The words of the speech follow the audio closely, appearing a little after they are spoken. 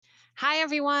Hi,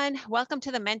 everyone. Welcome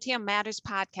to the Mentium Matters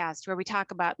podcast, where we talk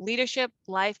about leadership,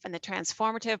 life, and the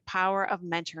transformative power of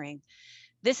mentoring.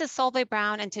 This is Solveig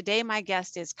Brown, and today my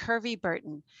guest is Kirby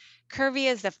Burton. Kirby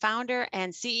is the founder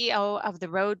and CEO of The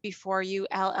Road Before You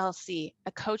LLC,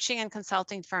 a coaching and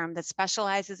consulting firm that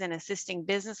specializes in assisting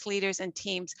business leaders and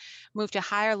teams move to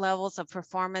higher levels of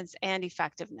performance and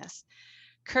effectiveness.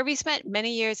 Kirby spent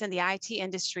many years in the IT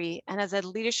industry and has had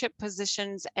leadership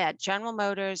positions at General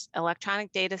Motors,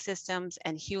 Electronic Data Systems,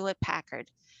 and Hewlett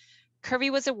Packard. Kirby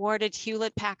was awarded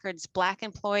Hewlett Packard's Black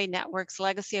Employee Network's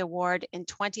Legacy Award in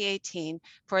 2018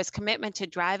 for his commitment to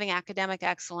driving academic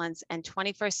excellence and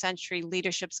 21st century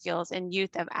leadership skills in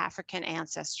youth of African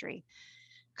ancestry.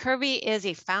 Kirby is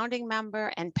a founding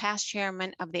member and past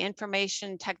chairman of the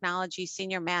Information Technology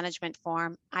Senior Management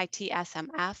Forum,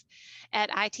 ITSMF. At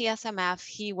ITSMF,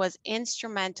 he was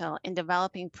instrumental in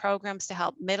developing programs to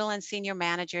help middle and senior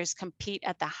managers compete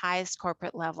at the highest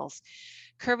corporate levels.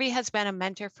 Kirby has been a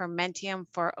mentor for Mentium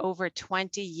for over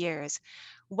 20 years.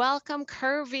 Welcome,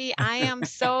 Kirby. I am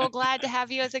so glad to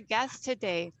have you as a guest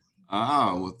today.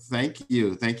 Well, thank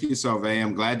you. Thank you, Solveig.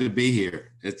 I'm glad to be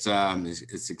here. It's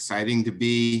exciting to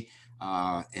be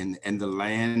in the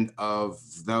land of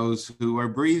those who are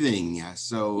breathing.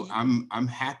 So I'm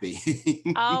happy.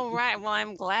 All right. Well,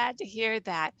 I'm glad to hear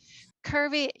that.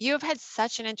 Kirby, you have had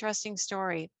such an interesting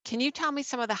story. Can you tell me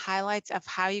some of the highlights of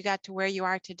how you got to where you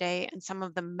are today and some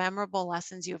of the memorable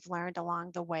lessons you've learned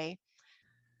along the way?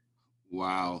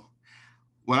 Wow.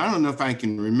 Well, I don't know if I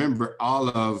can remember all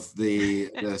of the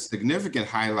significant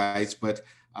highlights, but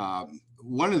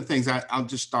one of the things I'll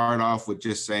just start off with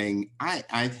just saying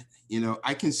I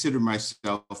consider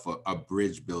myself a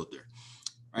bridge builder,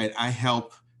 right? I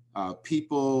help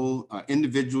people,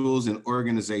 individuals, and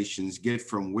organizations get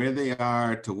from where they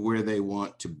are to where they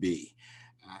want to be.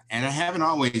 And I haven't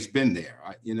always been there.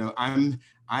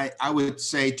 I would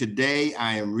say today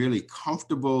I am really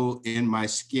comfortable in my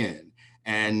skin.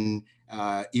 And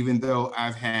even though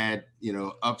I've had,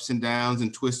 ups and downs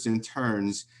and twists and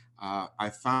turns, I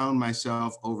found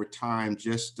myself over time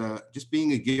just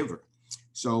being a giver.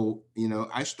 So,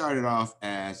 I started off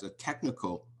as a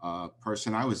technical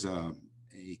person. I was a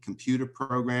computer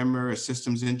programmer, a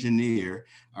systems engineer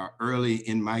early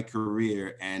in my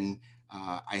career, and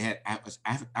I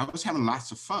was having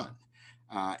lots of fun,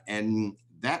 and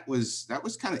that was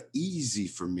kind of easy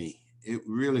for me. It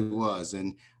really was,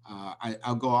 and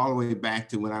I'll go all the way back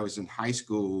to when I was in high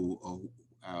school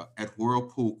at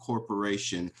Whirlpool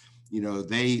Corporation.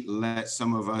 They let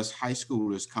some of us high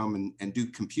schoolers come and do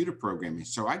computer programming.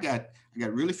 So I got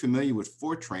really familiar with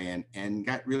Fortran and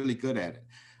got really good at it.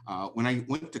 When I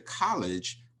went to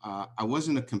college, I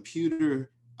wasn't a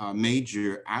computer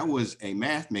major. I was a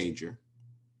math major,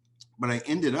 but I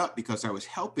ended up, because I was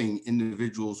helping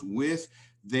individuals with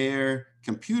their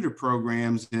computer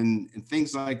programs and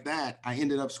things like that, I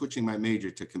ended up switching my major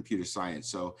to computer science.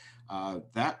 So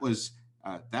that was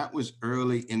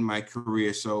early in my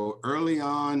career. So early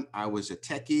on, I was a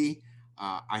techie.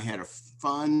 I had a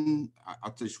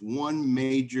just one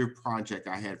major project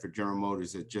I had for General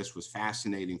Motors that just was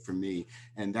fascinating for me,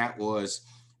 and that was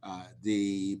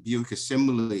the Buick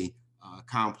Assembly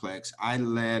complex. I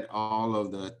led all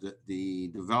of the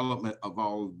development of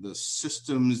all the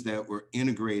systems that were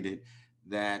integrated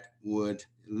that would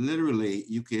literally,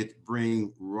 you could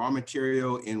bring raw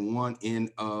material in one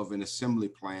end of an assembly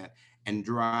plant and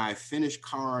drive finished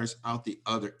cars out the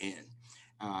other end.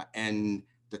 And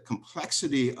the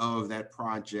complexity of that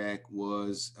project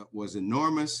was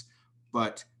enormous,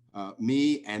 but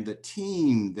me and the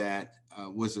team that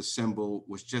was assembled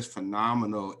was just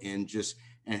phenomenal in just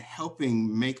and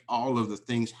helping make all of the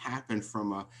things happen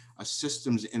from a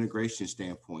systems integration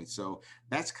standpoint. So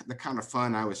that's the kind of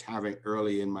fun I was having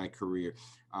early in my career.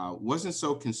 Wasn't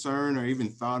so concerned or even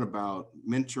thought about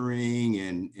mentoring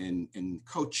and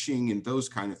coaching and those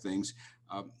kind of things.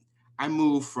 I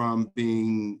moved from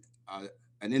being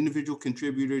an individual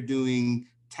contributor doing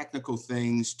technical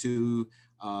things to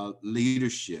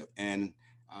leadership, and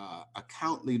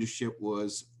account leadership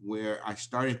was where I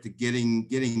started to getting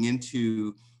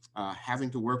into having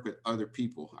to work with other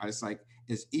people. I was like,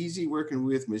 it's easy working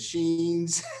with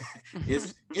machines.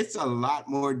 It's a lot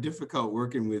more difficult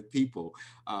working with people.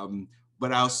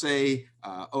 But I'll say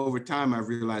over time, I've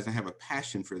realized I have a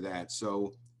passion for that.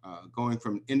 So going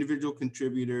from individual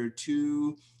contributor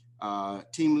to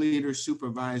team leader,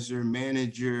 supervisor,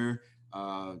 manager,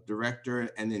 director,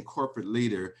 and then corporate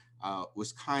leader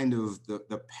was kind of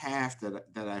the path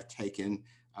that I've taken.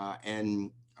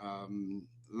 And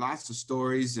lots of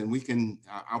stories, and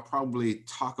I'll probably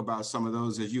talk about some of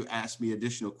those as you ask me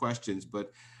additional questions.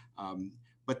 But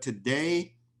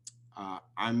today,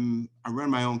 I run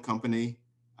my own company.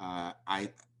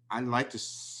 I like to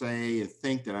say and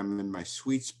think that I'm in my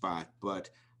sweet spot, but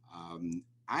um,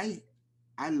 I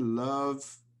I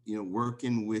love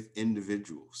working with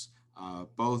individuals,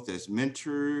 both as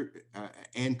mentor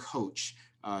and coach,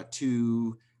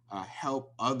 to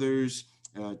help others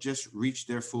just reach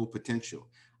their full potential.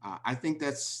 I think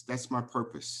that's my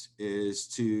purpose, is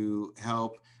to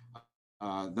help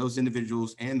those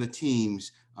individuals and the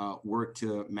teams work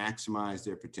to maximize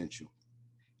their potential.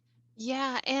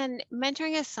 Yeah, and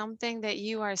mentoring is something that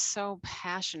you are so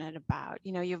passionate about.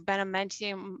 You've been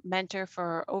a mentor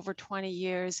for over 20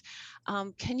 years.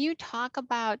 Can you talk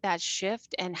about that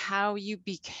shift and how you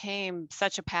became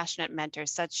such a passionate mentor,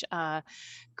 such a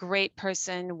great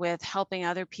person with helping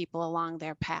other people along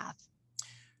their path?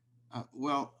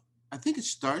 Well, I think it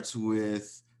starts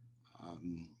with,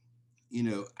 um, you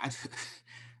know, I,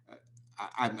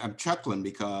 I'm chuckling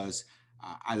because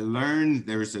I learned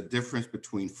there's a difference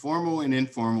between formal and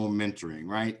informal mentoring,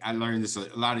 right? I learned this a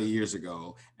lot of years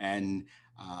ago, and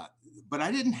uh, but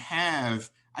I didn't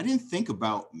think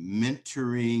about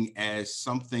mentoring as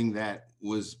something that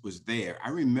was there. I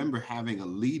remember having a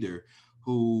leader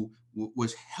who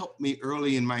was helped me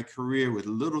early in my career with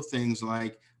little things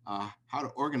like how to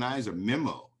organize a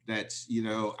memo. That's,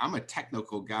 I'm a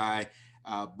technical guy,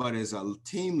 but as a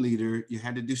team leader, you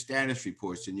had to do status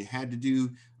reports and you had to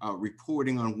do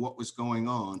reporting on what was going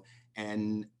on.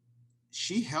 And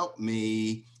she helped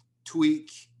me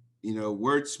tweak,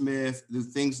 wordsmith, do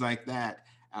things like that.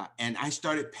 And I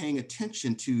started paying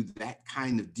attention to that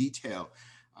kind of detail.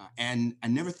 And I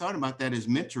never thought about that as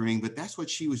mentoring, but that's what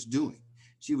she was doing.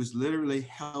 She was literally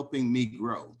helping me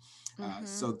grow. Hmm.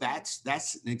 So that's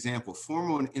an example,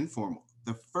 formal and informal.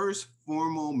 The first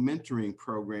formal mentoring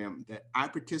program that I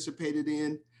participated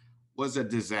in was a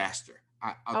disaster.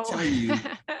 I'll Oh, tell you,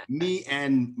 me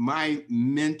and my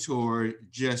mentor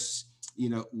just,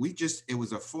 it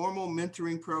was a formal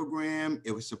mentoring program.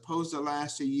 It was supposed to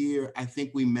last a year. I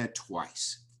think we met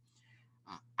twice.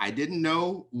 I didn't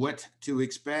know what to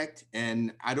expect.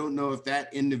 And I don't know if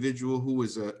that individual who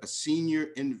was a senior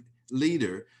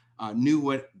leader knew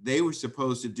what they were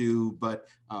supposed to do, but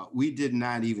we did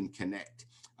not even connect.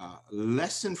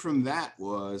 Lesson from that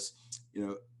was, you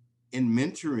know, in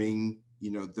mentoring,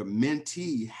 the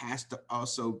mentee has to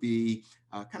also be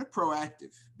kind of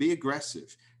proactive, be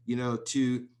aggressive,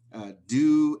 to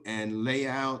do and lay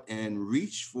out and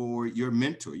reach for your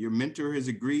mentor. Your mentor has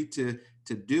agreed to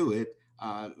do it.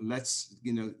 Let's,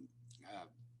 I'm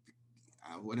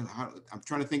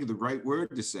trying to think of the right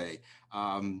word to say.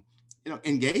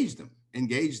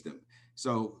 Engage them.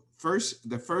 So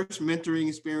the first mentoring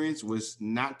experience was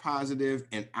not positive,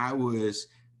 and I was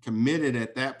committed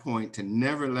at that point to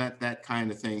never let that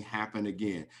kind of thing happen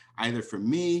again, either for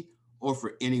me or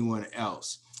for anyone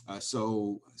else.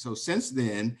 So since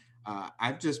then,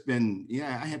 I've just been,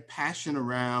 I had passion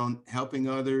around helping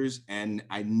others, and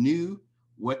I knew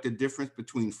what the difference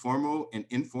between formal and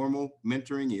informal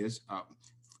mentoring is.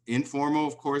 Informal,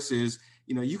 of course, is,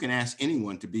 you can ask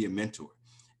anyone to be a mentor.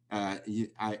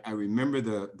 I remember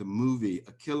the movie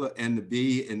Aquila and the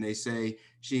Bee, and they say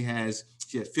she had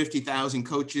 50,000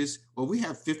 coaches. Well, we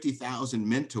have 50,000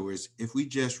 mentors if we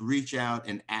just reach out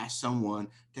and ask someone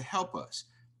to help us.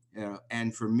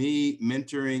 And for me,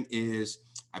 mentoring is,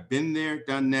 I've been there,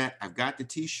 done that. I've got the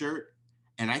T-shirt,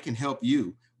 and I can help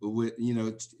you with,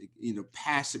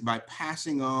 by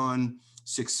passing on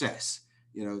success.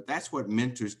 That's what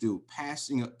mentors do. Pass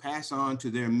on to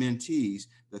their mentees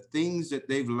the things that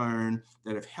they've learned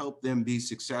that have helped them be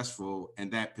successful,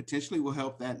 and that potentially will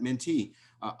help that mentee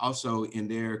also in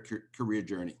their career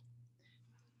journey.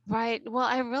 right. Well,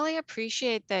 I really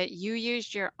appreciate that you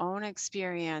used your own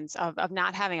experience of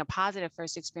not having a positive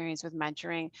first experience with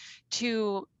mentoring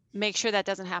to make sure that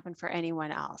doesn't happen for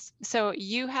anyone else. So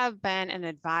you have been an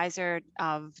advisor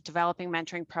of developing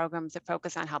mentoring programs that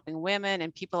focus on helping women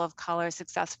and people of color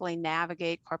successfully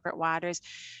navigate corporate waters.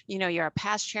 You're a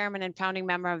past chairman and founding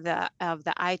member of the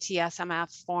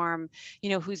ITSMF Forum,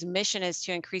 whose mission is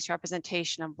to increase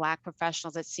representation of Black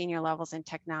professionals at senior levels in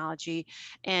technology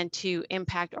and to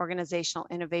impact organizational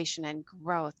innovation and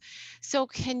growth. So,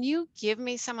 can you give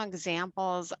me some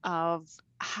examples of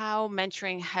how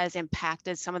mentoring has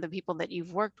impacted some of the people that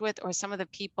you've worked with or some of the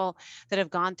people that have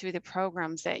gone through the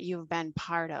programs that you've been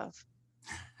part of?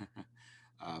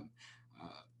 um, uh,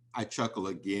 I chuckle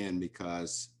again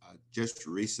because just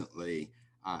recently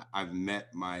I've met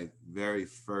my very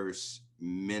first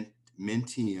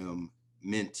Mentium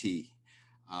mentee.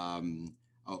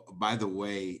 Oh, by the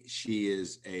way, she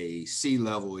is a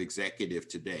C-level executive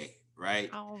today,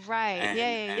 right? All right. And Yeah,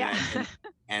 and yeah, I yeah.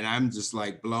 and I'm just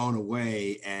like blown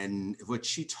away. And what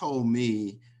she told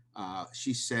me,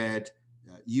 she said,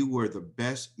 you were the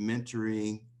best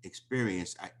mentoring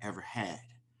experience I ever had.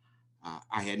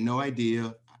 I had no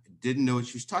idea. I didn't know what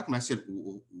she was talking about. I said,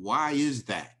 why is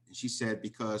that? And she said,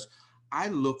 because I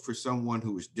look for someone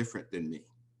who is different than me.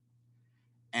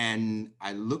 And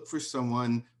I look for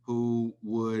someone who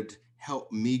would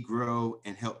help me grow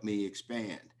and help me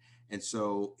expand. And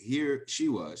so here she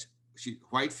was,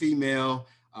 white female,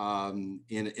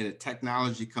 in a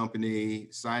technology company,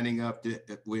 signing up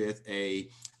with a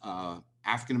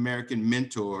African American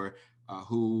mentor,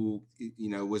 who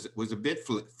was a bit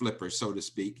flipper, so to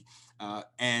speak,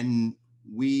 and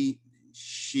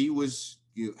she was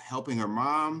helping her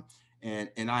mom,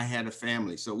 and I had a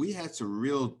family, so we had some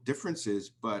real differences,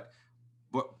 but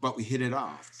we hit it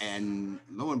off, and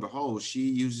lo and behold, she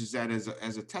uses that as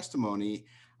a testimony.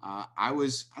 I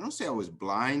don't say I was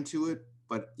blind to it,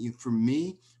 but for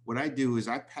me, what I do is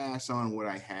I pass on what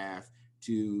I have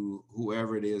to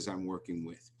whoever it is I'm working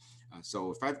with.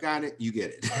 So if I've got it, you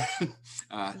get it.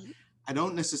 I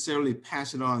don't necessarily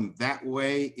pass it on that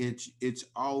way. It's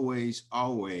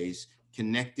always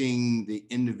connecting the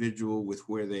individual with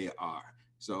where they are.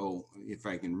 So if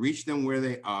I can reach them where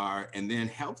they are and then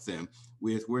help them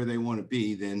with where they want to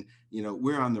be, then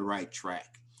we're on the right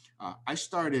track. I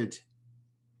started.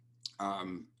 I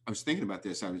was thinking about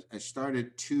this. I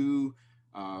started two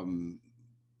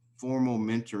formal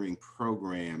mentoring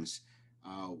programs.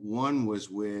 One was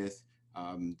with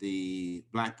the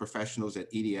Black professionals at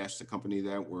EDS, the company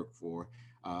that I work for.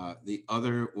 The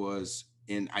other was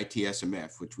in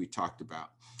ITSMF, which we talked about.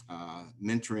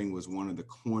 Mentoring was one of the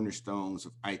cornerstones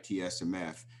of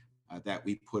ITSMF that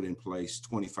we put in place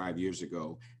 25 years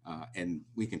ago. And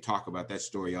we can talk about that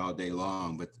story all day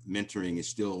long, but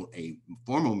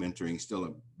formal mentoring is still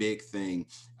a big thing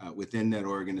within that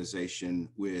organization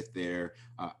with their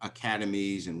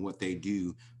academies and what they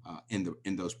do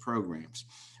in those programs.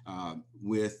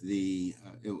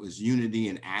 It was Unity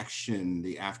in Action,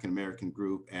 the African American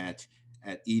group at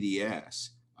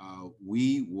EDS.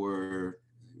 We were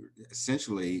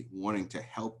essentially wanting to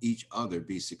help each other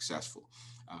be successful.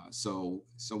 So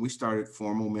we started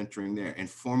formal mentoring there, and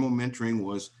formal mentoring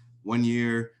was 1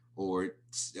 year or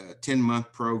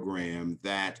 10-month program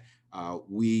that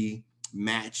we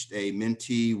matched a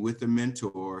mentee with a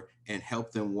mentor and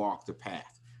helped them walk the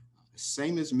path.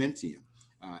 Same as Mentium.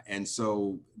 And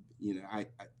so,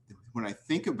 when I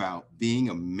think about being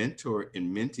a mentor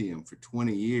in Mentium for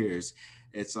 20 years,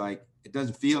 it's like, it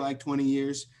doesn't feel like 20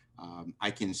 years. I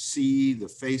can see the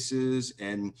faces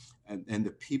and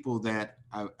the people that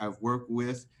I've worked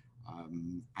with.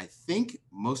 I think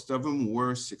most of them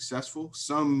were successful.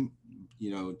 Some,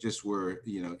 just were,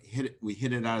 we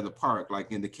hit it out of the park,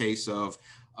 like in the case of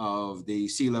the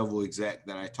C-level exec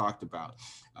that I talked about.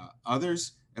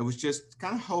 Others, it was just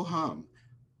kind of ho-hum.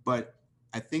 But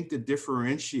I think the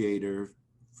differentiator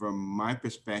from my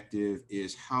perspective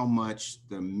is how much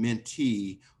the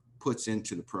mentee puts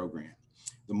into the program.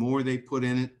 The more they put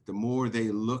in it, the more they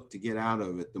look to get out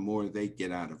of it, the more they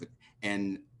get out of it.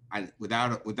 And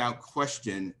without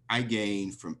question, I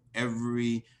gain from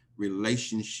every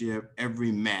relationship,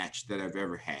 every match that I've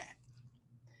ever had.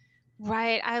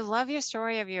 Right. I love your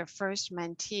story of your first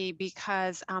mentee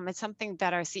because it's something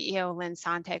that our CEO, Lynn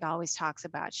Sontag, always talks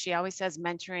about. She always says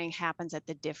mentoring happens at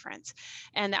the difference.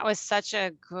 And that was such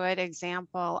a good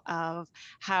example of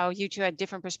how you two had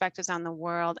different perspectives on the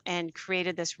world and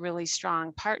created this really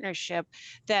strong partnership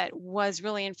that was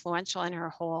really influential in her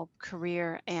whole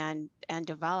career and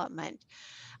development.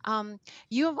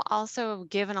 You have also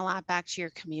given a lot back to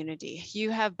your community.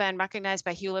 You have been recognized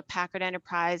by Hewlett Packard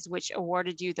Enterprise, which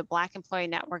awarded you the Black Employee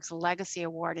Network's Legacy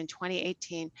Award in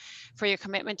 2018 for your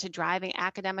commitment to driving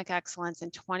academic excellence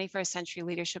in 21st century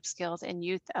leadership skills in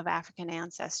youth of African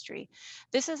ancestry.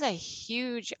 This is a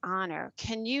huge honor.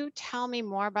 Can you tell me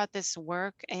more about this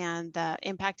work and the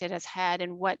impact it has had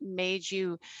and what made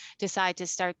you decide to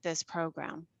start this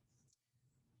program?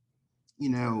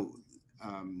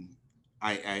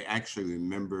 I actually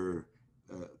remember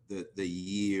the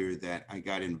year that I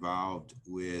got involved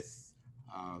with.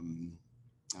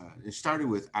 It started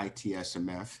with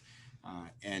ITSMF,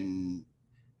 and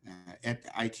at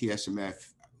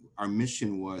ITSMF, our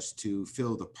mission was to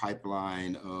fill the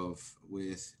pipeline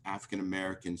with African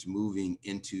Americans moving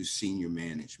into senior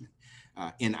management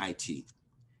in IT.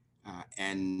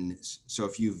 And so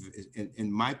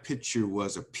and my picture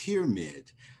was a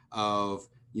pyramid of,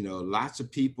 lots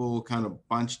of people kind of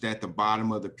bunched at the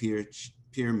bottom of the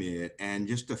pyramid and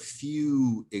just a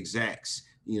few execs,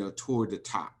 toward the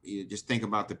top. You just think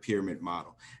about the pyramid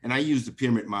model. And I use the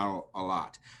pyramid model a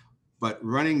lot. But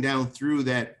running down through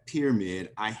that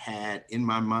pyramid, I had in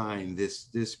my mind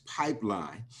this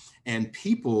pipeline, and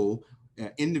people,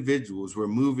 individuals were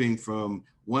moving from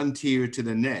one tier to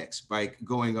the next by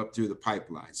going up through the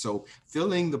pipeline. So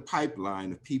filling the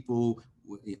pipeline of people,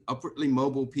 upwardly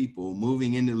mobile people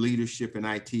moving into leadership and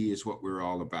IT is what we're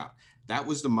all about. That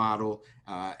was the model,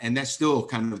 and that's still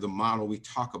kind of the model we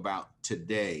talk about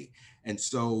today. And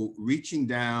so reaching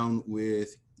down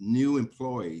with new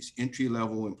employees,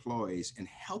 entry-level employees, and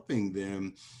helping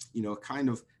them, kind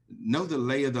of know the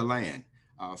lay of the land.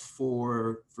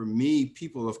 For me,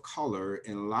 people of color,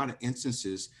 in a lot of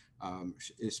instances,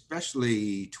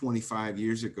 especially 25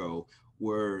 years ago,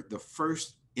 were the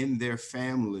first in their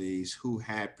families who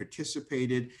had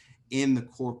participated in the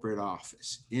corporate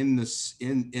office, in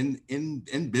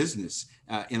business,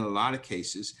 in a lot of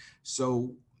cases.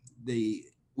 So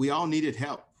we all needed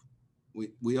help.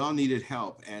 We all needed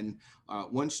help. And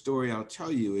one story I'll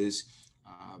tell you is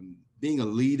being a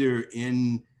leader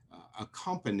in a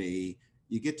company,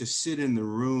 you get to sit in the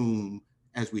room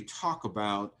as we talk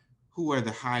about who are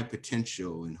the high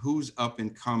potential and who's up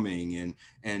and coming,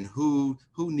 and who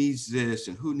needs this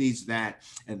and who needs that,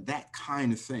 and that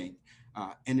kind of thing.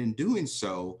 And in doing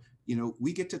so,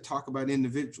 we get to talk about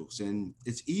individuals, and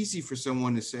it's easy for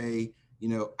someone to say,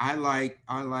 I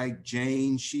like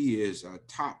Jane. She is a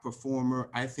top performer.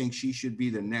 I think she should be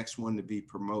the next one to be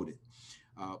promoted.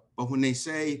 But when they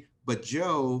say, but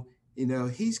Joe,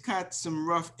 he's got some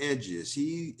rough edges.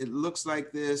 It looks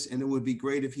like this, and it would be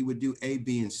great if he would do A,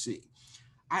 B, and C.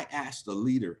 I asked a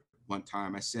leader one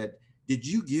time, I said, did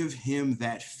you give him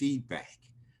that feedback?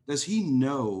 Does he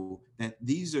know that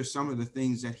these are some of the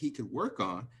things that he could work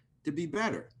on to be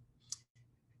better?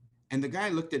 And the guy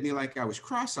looked at me like I was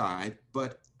cross-eyed,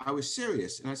 but I was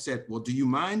serious. And I said, well, do you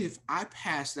mind if I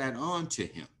pass that on to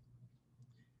him?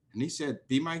 And he said,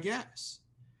 be my guest.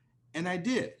 And I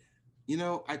did.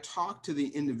 I talked to the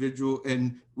individual,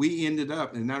 and we ended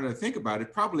up, and now that I think about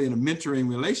it, probably in a mentoring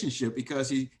relationship, because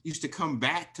he used to come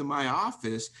back to my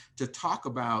office to talk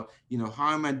about,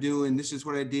 how am I doing? This is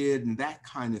what I did, and that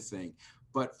kind of thing.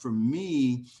 But for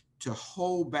me, to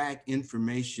hold back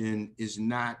information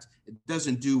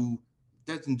doesn't do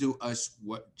us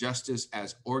what justice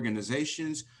as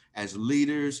organizations, as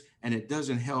leaders, and it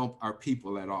doesn't help our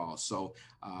people at all. So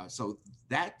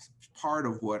that's part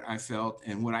of what I felt,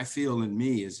 and what I feel in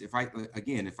me is, if I've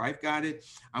got it,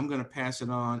 I'm going to pass it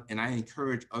on, and I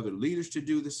encourage other leaders to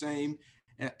do the same,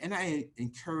 and I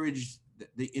encourage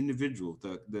the individual,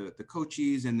 the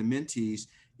coachees and the mentees,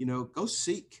 go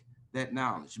seek that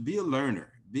knowledge, be a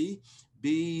learner,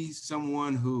 be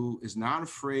someone who is not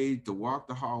afraid to walk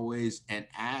the hallways and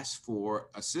ask for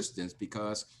assistance,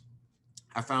 because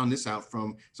I found this out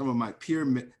from some of my peer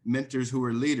mentors who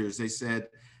are leaders. They said,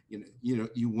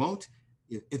 you won't,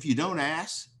 if you don't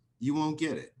ask, you won't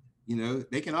get it.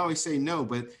 They can always say no,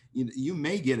 but you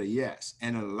may get a yes.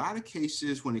 And in a lot of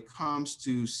cases, when it comes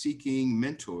to seeking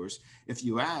mentors, if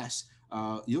you ask,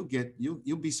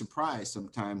 you'll be surprised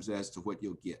sometimes as to what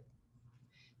you'll get.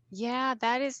 Yeah,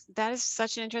 that is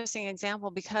such an interesting example,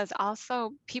 because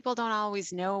also people don't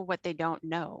always know what they don't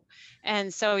know.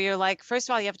 And so you're like, first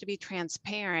of all, you have to be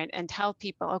transparent and tell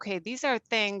people, okay, these are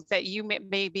things that you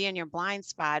may be in your blind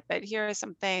spot, but here are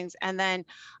some things. And then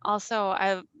also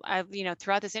I've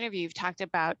throughout this interview, you've talked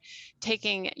about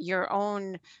taking your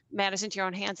own matters into your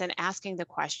own hands and asking the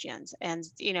questions, and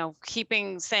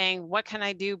keeping saying, what can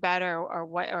I do better,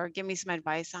 or give me some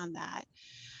advice on that.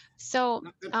 So,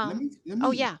 Let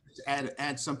oh me yeah.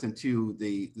 add something to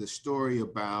the story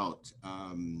about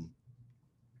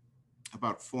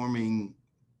forming.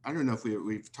 I don't know if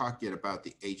we've talked yet about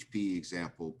the HP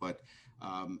example, but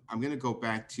I'm going to go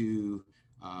back to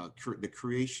the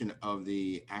creation of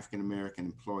the African American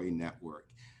Employee Network.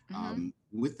 Mm-hmm.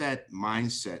 With that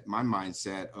mindset, my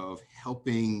mindset of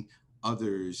helping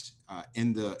others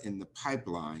in the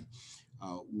pipeline.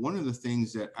 One of the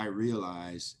things that I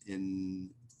realized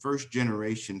in first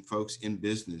generation folks in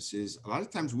business is a lot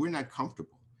of times we're not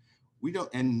comfortable. We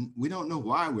don't know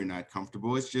why we're not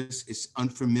comfortable. It's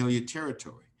unfamiliar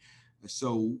territory.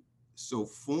 So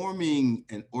forming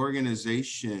an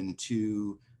organization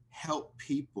to help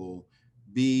people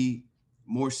be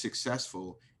more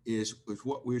successful is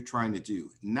what we're trying to do.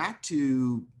 Not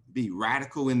to be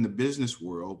radical in the business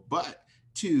world, but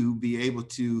to be able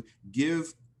to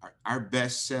give our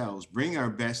best selves, bring our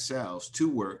best selves to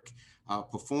work,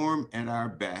 perform at our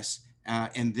best,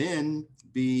 and then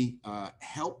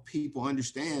help people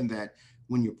understand that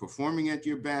when you're performing at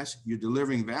your best, you're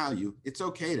delivering value. It's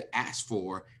okay to ask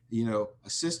for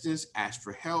assistance, ask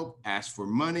for help, ask for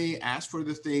money, ask for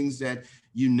the things that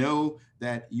you know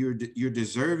that you're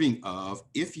deserving of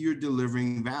if you're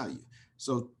delivering value.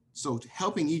 So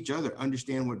helping each other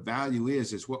understand what value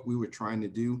is what we were trying to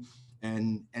do.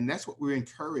 And that's what we're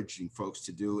encouraging folks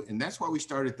to do. And that's why we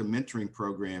started the mentoring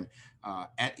program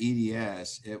at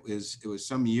EDS. It was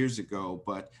some years ago,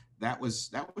 but that was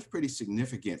pretty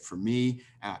significant for me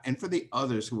and for the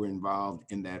others who were involved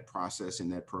in that process, in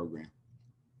that program.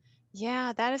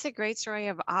 Yeah, that is a great story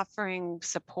of offering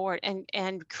support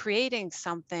and creating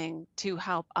something to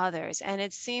help others. And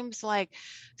it seems like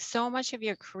so much of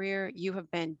your career you have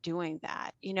been doing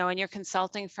that. In your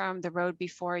consulting firm, The Road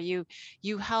Before You,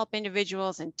 you help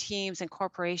individuals and teams and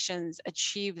corporations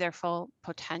achieve their full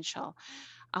potential.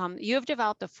 You have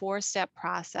developed a four-step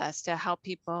process to help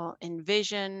people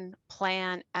envision,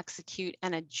 plan, execute,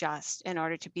 and adjust in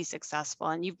order to be successful.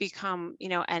 And you've become,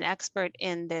 an expert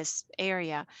in this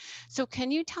area. So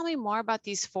can you tell me more about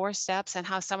these four steps and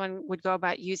how someone would go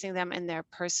about using them in their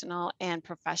personal and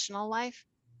professional life?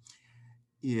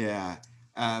 Yeah.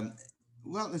 Um,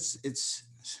 well, it's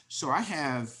so I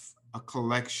have a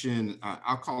collection.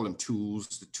 I'll call them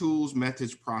tools. The tools,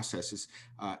 methods, processes.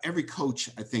 Every coach,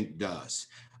 I think, does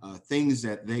things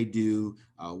that they do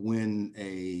when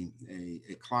a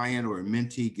client or a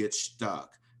mentee gets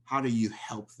stuck. How do you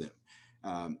help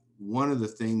them? One of the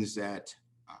things that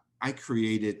I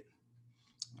created.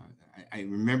 I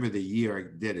remember the year I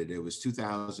did it. It was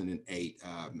 2008.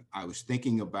 I was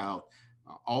thinking about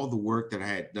all the work that I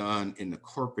had done in the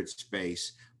corporate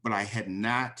space, but I had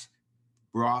not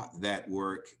brought that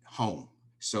work home,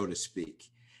 so to speak.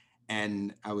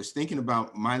 And I was thinking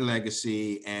about my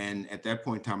legacy. And at that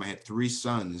point in time, I had three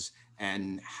sons.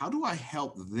 And how do I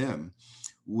help them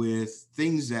with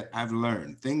things that I've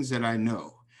learned, things that I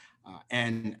know?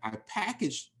 And I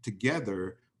packaged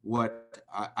together what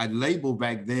I labeled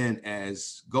back then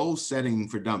as goal setting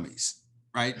for dummies,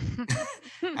 right?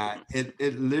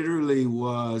 It literally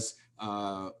was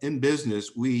in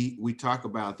business. We talk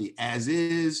about the as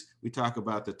is, we talk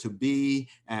about the to be,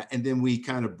 and then we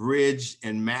kind of bridge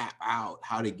and map out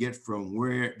how to get from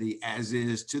where the as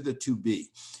is to the to be,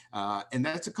 and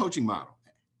that's a coaching model.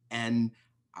 And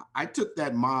I took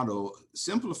that model,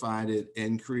 simplified it,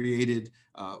 and created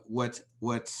what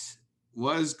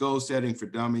was goal setting for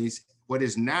dummies, what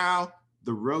is now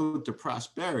the road to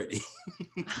prosperity.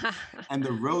 And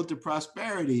the road to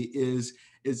prosperity is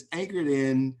anchored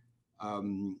in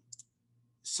um,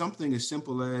 something as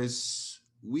simple as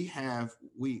we have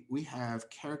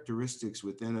characteristics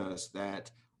within us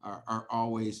that are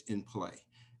always in play,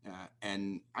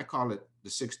 and I call it the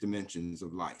six dimensions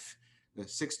of life. The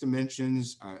six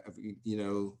dimensions,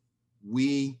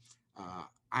 we.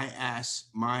 I ask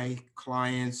my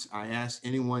clients, I ask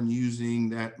anyone using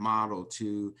that model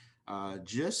to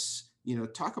just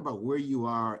talk about where you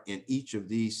are in each of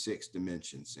these six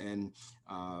dimensions. And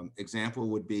example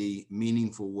would be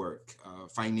meaningful work,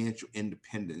 financial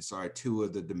independence are two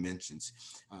of the dimensions.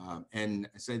 And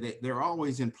I say that they're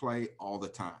always in play all the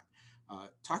time.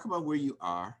 Talk about where you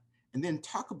are, and then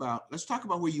let's talk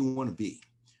about where you want to be.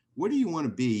 Where do you want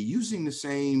to be using the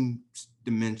same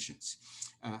dimensions?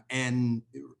 And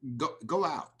go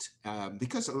out,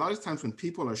 because a lot of times when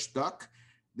people are stuck,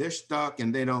 they're stuck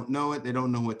and they don't know it. They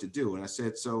don't know what to do. And I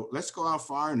said, so let's go out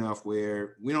far enough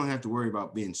where we don't have to worry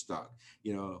about being stuck.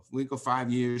 If we go 5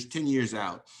 years, 10 years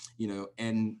out,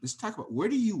 and let's talk about where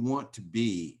do you want to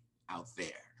be out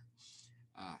there?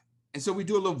 Uh, and so we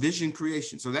do a little vision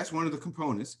creation. So that's one of the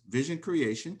components, vision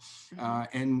creation.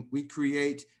 And we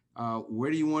create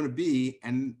where do you want to be?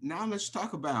 And now let's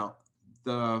talk about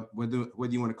whether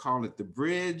you want to call it the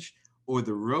bridge or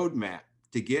the roadmap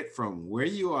to get from where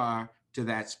you are to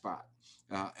that spot.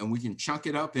 And we can chunk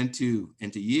it up into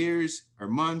years or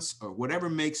months or whatever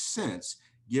makes sense,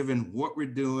 given what we're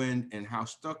doing and how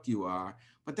stuck you are.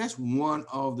 But that's one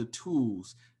of the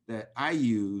tools that I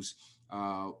use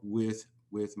with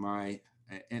my,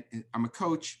 and I'm a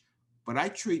coach, but I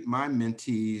treat my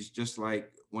mentees just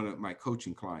like one of my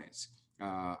coaching clients.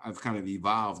 I've kind of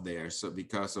evolved there, so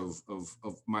because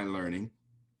of my learning.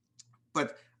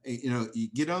 But you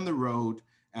get on the road,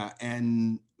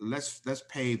 and let's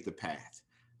pave the path.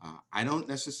 I don't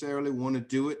necessarily want to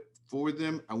do it for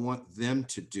them. I want them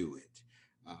to do it.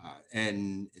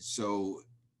 And so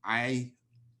I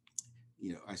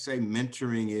say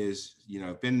mentoring is,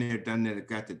 I've been there, done that. I've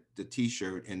got the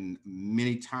t-shirt, and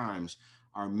many times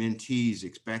our mentees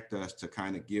expect us to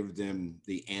kind of give them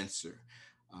the answer.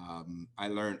 I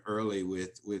learned early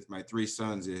with my three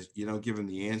sons is you don't give them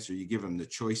the answer, you give them the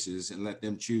choices and let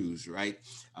them choose, right?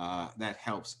 That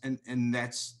helps, and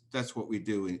that's what we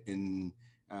do in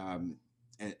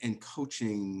in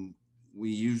coaching, we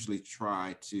usually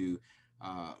try to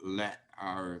let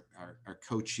our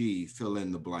coachee fill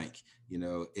in the blank. You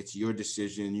know, it's your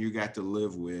decision. You got to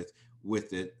live with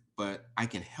it, but I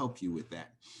can help you with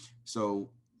that. So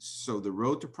the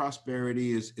road to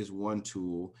prosperity is one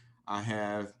tool. I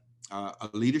have a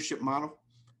leadership model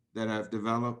that I've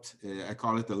developed. I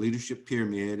call it the leadership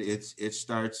pyramid. It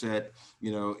starts at,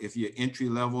 you know, if you're entry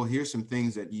level, here's some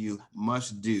things that you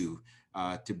must do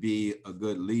to be a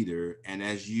good leader. And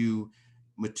as you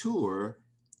mature,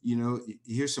 you know,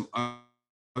 here's some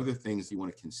other things you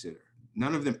want to consider.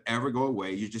 None of them ever go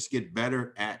away. You just get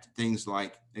better at things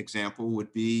like, example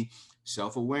would be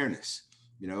self-awareness.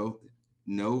 You know,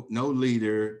 no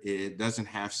leader, it doesn't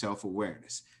have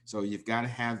self-awareness. So you've got to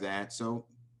have that. So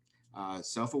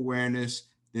self-awareness,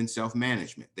 then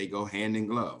self-management. They go hand in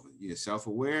glove. You're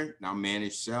self-aware, now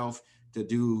manage self to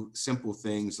do simple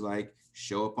things like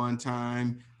show up on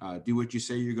time, do what you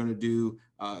say you're going to do,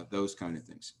 those kind of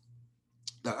things.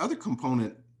 The other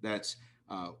component that's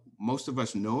most of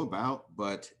us know about,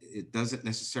 but it doesn't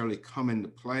necessarily come into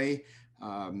play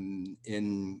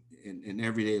in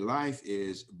everyday life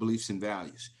is beliefs and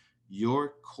values.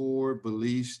 Your core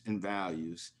beliefs and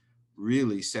values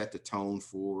really set the tone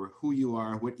for who you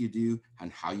are, what you do,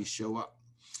 and how you show up.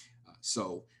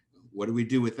 So what do we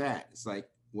do with that? It's like,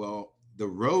 well, the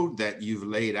road that you've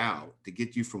laid out to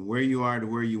get you from where you are to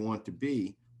where you want to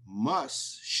be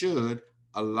should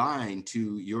align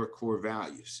to your core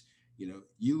values. You know,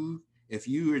 if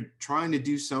you are trying to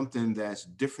do something that's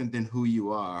different than who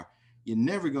you are, you're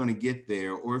never going to get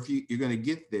there. Or if you're going to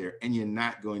get there and you're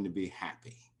not going to be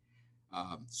happy.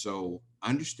 So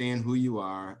understand who you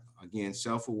are, again,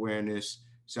 self-awareness,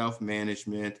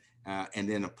 self-management, and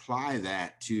then apply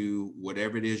that to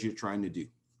whatever it is you're trying to do.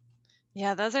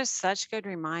 Yeah, those are such good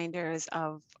reminders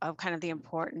of kind of the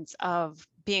importance of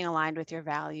being aligned with your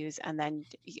values, and then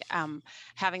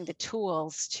having the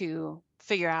tools to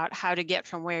figure out how to get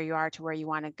from where you are to where you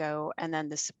want to go, and then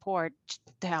the support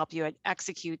to help you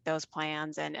execute those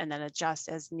plans and then adjust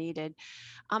as needed.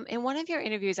 In one of your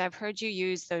interviews, I've heard you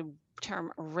use the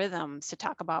term rhythms to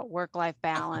talk about work-life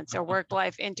balance or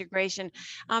work-life integration.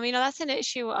 That's an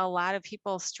issue a lot of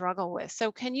people struggle with.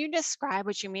 So can you describe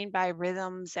what you mean by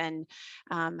rhythms and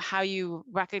how you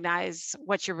recognize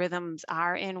what your rhythms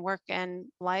are in work and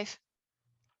life?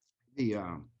 The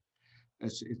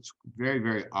It's very,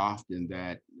 very often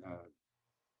that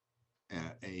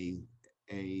a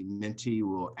a mentee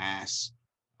will ask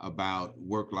about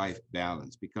work-life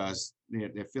balance because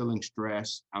they're feeling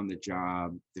stress on the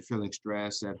job, they're feeling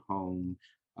stress at home,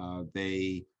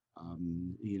 they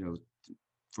you know,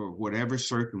 for whatever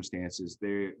circumstances,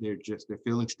 they're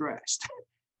feeling stressed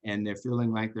and they're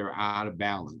feeling like they're out of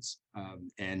balance.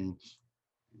 And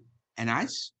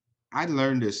I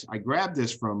learned this. I grabbed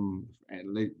this from,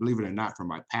 believe it or not, from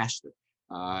my pastor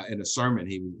in a sermon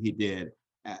he did,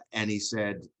 and he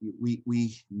said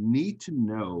we need to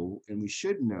know and we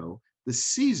should know the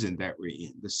season that we're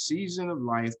in, the season of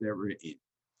life that we're in.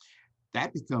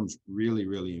 That becomes really,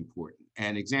 really important.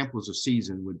 And examples of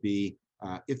season would be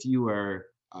if you've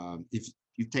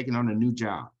taken on a new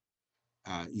job,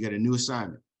 you got a new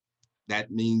assignment.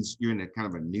 That means you're in a kind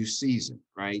of a new season,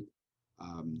 right?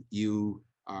 You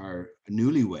are a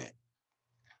newlywed,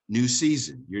 new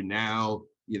season. You're now,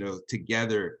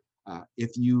 together.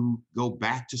 If you go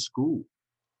back to school,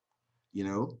 you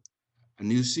know, a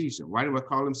new season. Why do I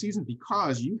call them seasons?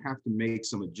 Because you have to make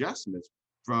some adjustments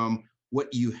from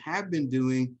what you have been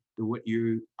doing to what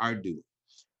you are doing.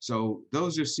 So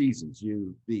those are seasons.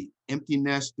 You the empty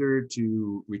nester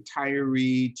to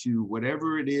retiree to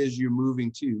whatever it is you're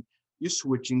moving to, you're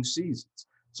switching seasons.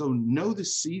 So know the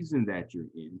season that you're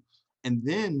in, and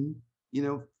then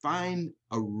find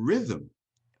a rhythm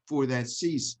for that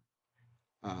season.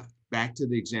 Back to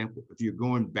the example, if you're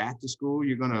going back to school,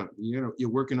 you're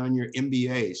working on your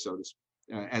MBA,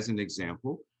 as an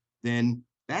example, then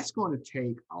that's going to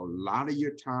take a lot of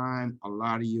your time, a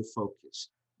lot of your focus.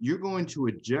 You're going to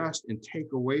adjust and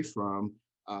take away from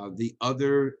the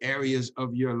other areas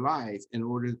of your life in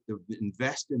order to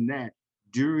invest in that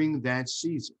during that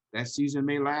season. That season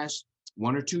may last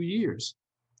 1 or 2 years,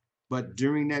 but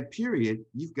during that period,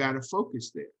 you've got to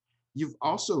focus there. You've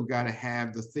also got to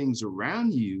have the things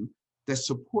around you that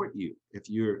support you. If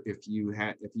you're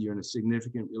in a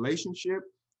significant relationship,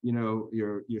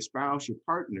 your spouse, your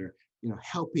partner,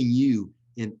 helping you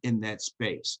in that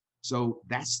space. So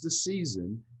that's the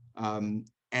season, and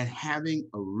having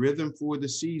a rhythm for the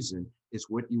season is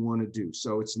what you want to do.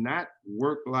 So it's not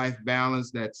work-life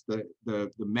balance that's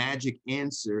the magic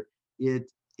answer.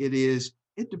 It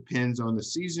depends on the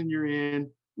season you're in,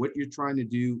 what you're trying to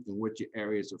do and what your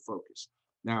areas of focus.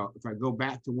 Now, if I go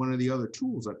back to one of the other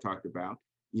tools I talked about,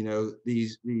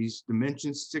 these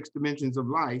dimensions, 6 dimensions of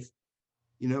life,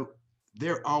 you know,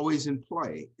 they're always in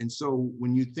play. And so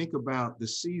when you think about the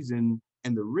season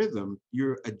and the rhythm,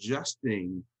 you're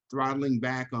adjusting, throttling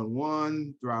back on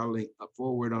one, throttling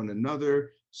forward on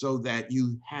another, so that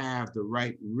you have the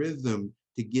right rhythm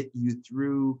to get you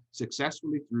through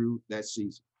successfully through that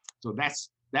season. So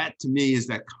that to me is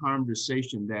that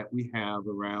conversation that we have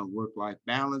around work-life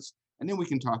balance. And then we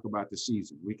can talk about the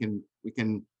season. We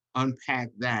can unpack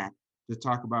that to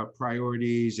talk about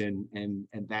priorities and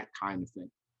that kind of thing.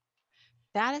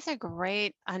 That is a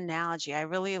great analogy. I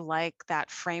really like that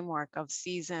framework of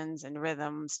seasons and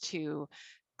rhythms to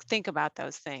think about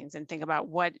those things and think about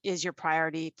what is your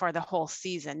priority for the whole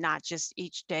season, not just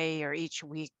each day or each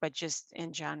week, but just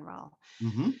in general.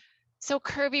 Mhm. So,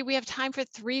 Kirby, we have time for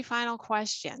three final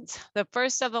questions. The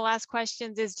first of the last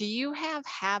questions is, do you have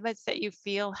habits that you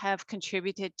feel have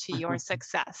contributed to your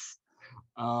success?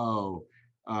 Oh,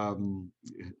 um,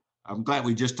 I'm glad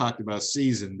we just talked about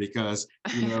season because,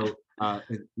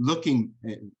 looking,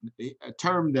 a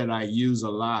term that I use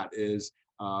a lot is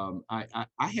I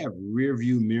have rear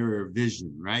view mirror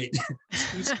vision, right?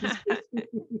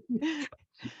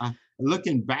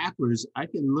 Looking backwards, I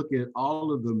can look at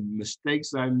all of the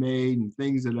mistakes I made and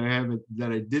things that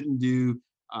I didn't do.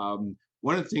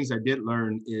 One of the things I did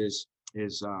learn is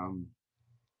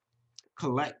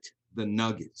collect the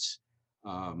nuggets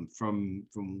from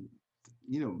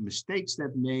mistakes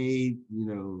that made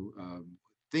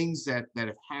things that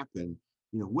have happened.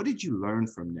 What did you learn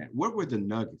from that? What were the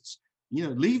nuggets?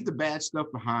 Leave the bad stuff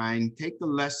behind, take the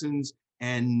lessons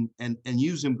and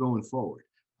use them going forward.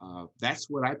 That's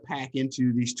what I pack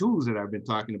into these tools that I've been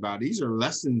talking about. These are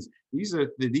lessons. These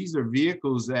are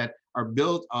vehicles that are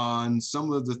built on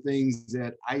some of the things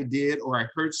that I did or I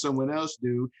heard someone else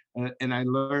do, and I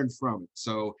learned from it.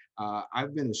 So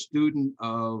I've been a student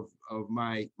of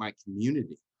my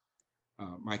community.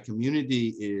 My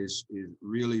community is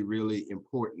really, really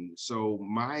important. So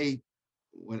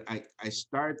when I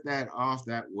start that off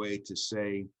that way to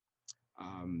say,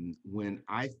 when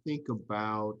I think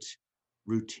about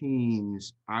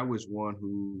routines, I was one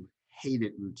who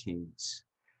hated routines.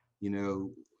 You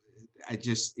know,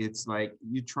 it's like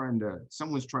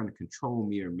someone's trying to control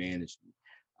me or manage me.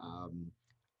 Um,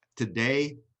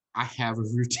 Today, I have a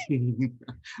routine.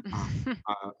 I,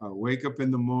 I wake up in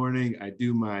the morning. I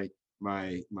do my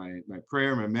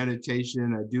prayer, my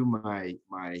meditation. I do my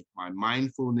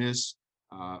mindfulness.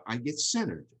 I get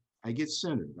centered. I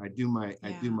do my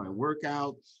Yeah.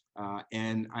 workout,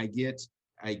 and I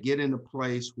get in a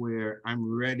place where I'm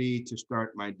ready to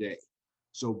start my day.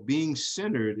 So being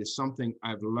centered is something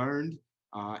I've learned,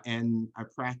 and I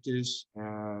practice,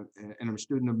 and I'm a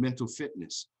student of mental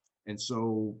fitness. And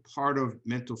so part of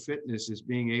mental fitness is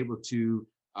being able to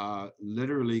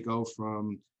literally go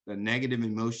from the negative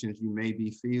emotions you may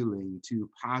be feeling to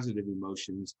positive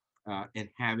emotions, and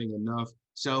having enough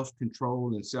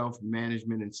self-control and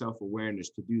self-management and self-awareness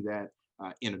to do that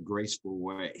in a graceful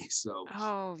way. So,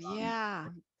 Oh, um, yeah.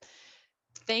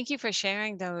 Thank you for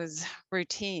sharing those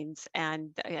routines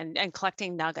and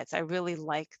collecting nuggets. I really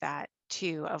like that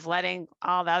too, of letting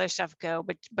all the other stuff go,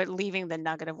 but leaving the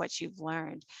nugget of what you've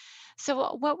learned.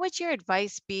 So, what would your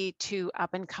advice be to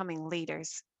up and coming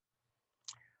leaders?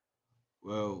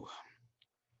 well,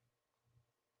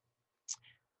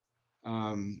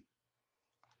 um,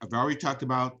 I've already talked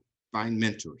about find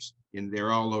mentors, and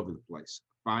they're all over the place.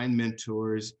 Find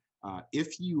mentors.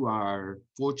 If you are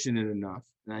fortunate enough,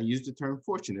 and I use the term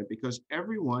fortunate because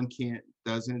everyone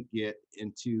doesn't get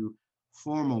into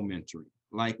formal mentoring,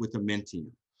 like with a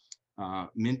Mentium.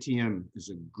 Mentium is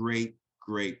a great,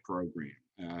 great program.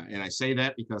 And I say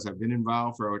that because I've been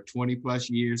involved for over 20 plus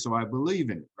years, so I believe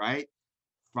in it, right?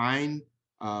 Find,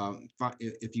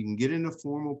 if you can get in a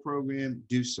formal program,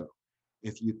 do so.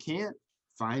 If you can't,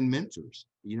 find mentors.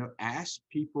 Ask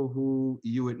people who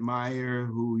you admire,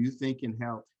 who you think can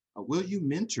help. Will you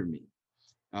mentor me?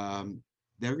 Um,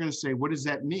 they're going to say, "What does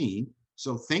that mean?"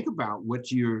 So think about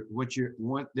what you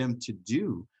want them to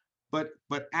do, but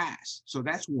ask. So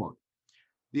that's one.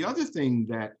 The other thing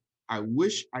that I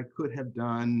wish I could have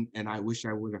done, and I wish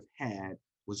I would have had,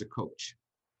 was a coach.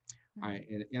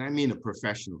 Mm. And I mean a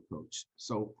professional coach.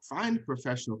 So find a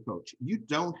professional coach. You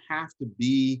don't have to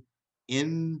be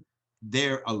in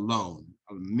there alone.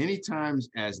 Many times,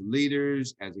 as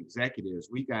leaders, as executives,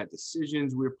 we got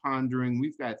decisions we're pondering,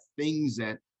 we've got things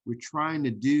that we're trying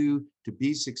to do to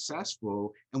be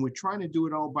successful, and we're trying to do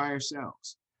it all by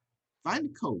ourselves. Find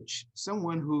a coach,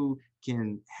 someone who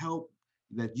can help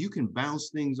that you can bounce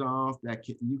things off, that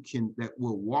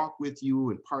will walk with you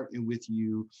and partner with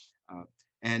you. Uh,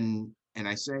 and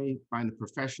I say find a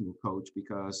professional coach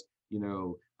because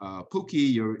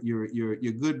Pookie,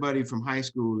 your good buddy from high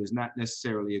school, is not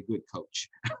necessarily a good coach.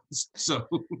 So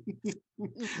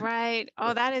Right.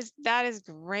 Oh, that is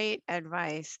great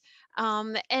advice.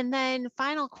 And then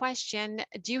final question,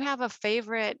 do you have a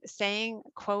favorite saying,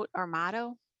 quote, or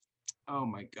motto? oh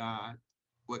my God,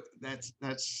 what that's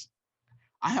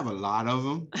I have a lot of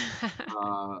them.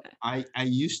 I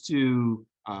used to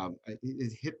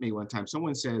it hit me one time.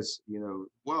 Someone says,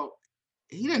 well,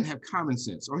 he doesn't have common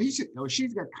sense, or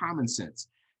she's got common sense,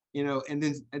 and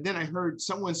then I heard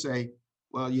someone say,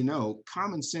 well,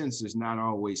 common sense is not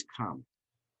always common,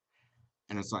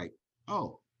 and it's like,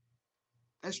 oh,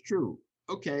 that's true.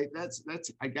 Okay, that's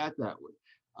I got that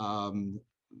one.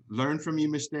 Learn from your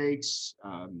mistakes.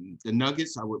 The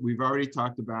nuggets we've already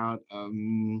talked about.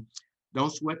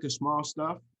 Don't sweat the small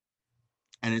stuff,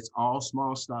 and it's all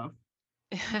small stuff.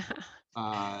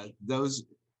 Those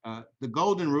the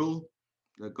golden rule: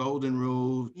 do unto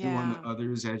Yeah.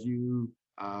 others as you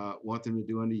want them to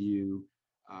do unto you.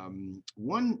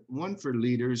 One for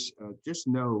leaders: just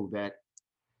know that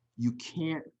you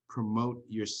can't promote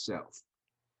yourself.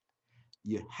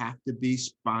 You have to be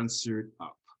sponsored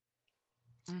up.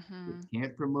 You Hmm.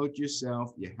 can't promote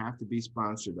yourself. You have to be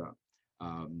sponsored up.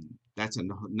 That's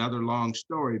another long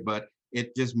story, but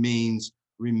it just means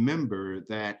remember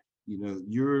that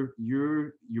you're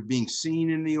being seen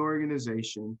in the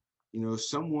organization.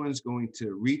 Someone's going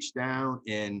to reach down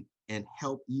and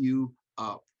help you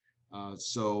up.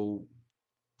 So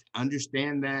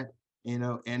understand that,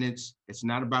 and it's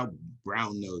not about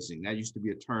brown nosing. That used to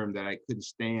be a term that I couldn't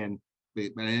stand, but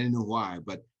I didn't know why.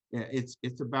 But yeah,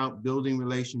 it's about building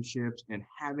relationships and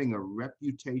having a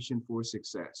reputation for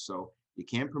success. So you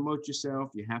can't promote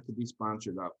yourself. You have to be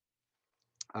sponsored up.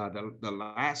 The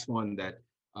last one that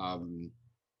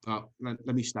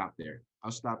let me stop there.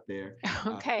 I'll stop there.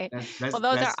 Okay. Well, That's those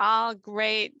are that's all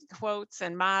great quotes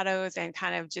and mottos and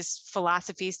kind of just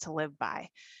philosophies to live by.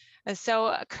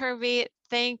 So, Kirby,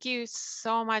 thank you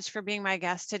so much for being my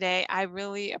guest today. I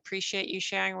really appreciate you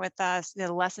sharing with us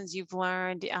the lessons you've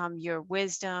learned, your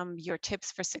wisdom, your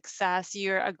tips for success.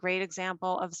 You're a great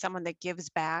example of someone that gives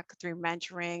back through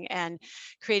mentoring and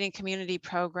creating community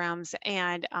programs.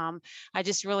 And I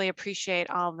just really appreciate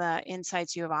all the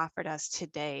insights you have offered us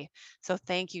today. So,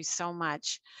 thank you so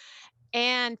much.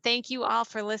 And thank you all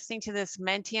for listening to this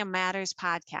Mentium Matters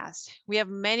podcast. We have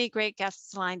many great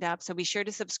guests lined up, so be sure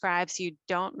to subscribe so you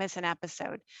don't miss an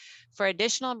episode. For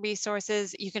additional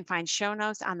resources, you can find show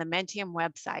notes on the Mentium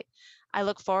website. I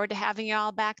look forward to having you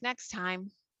all back next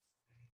time.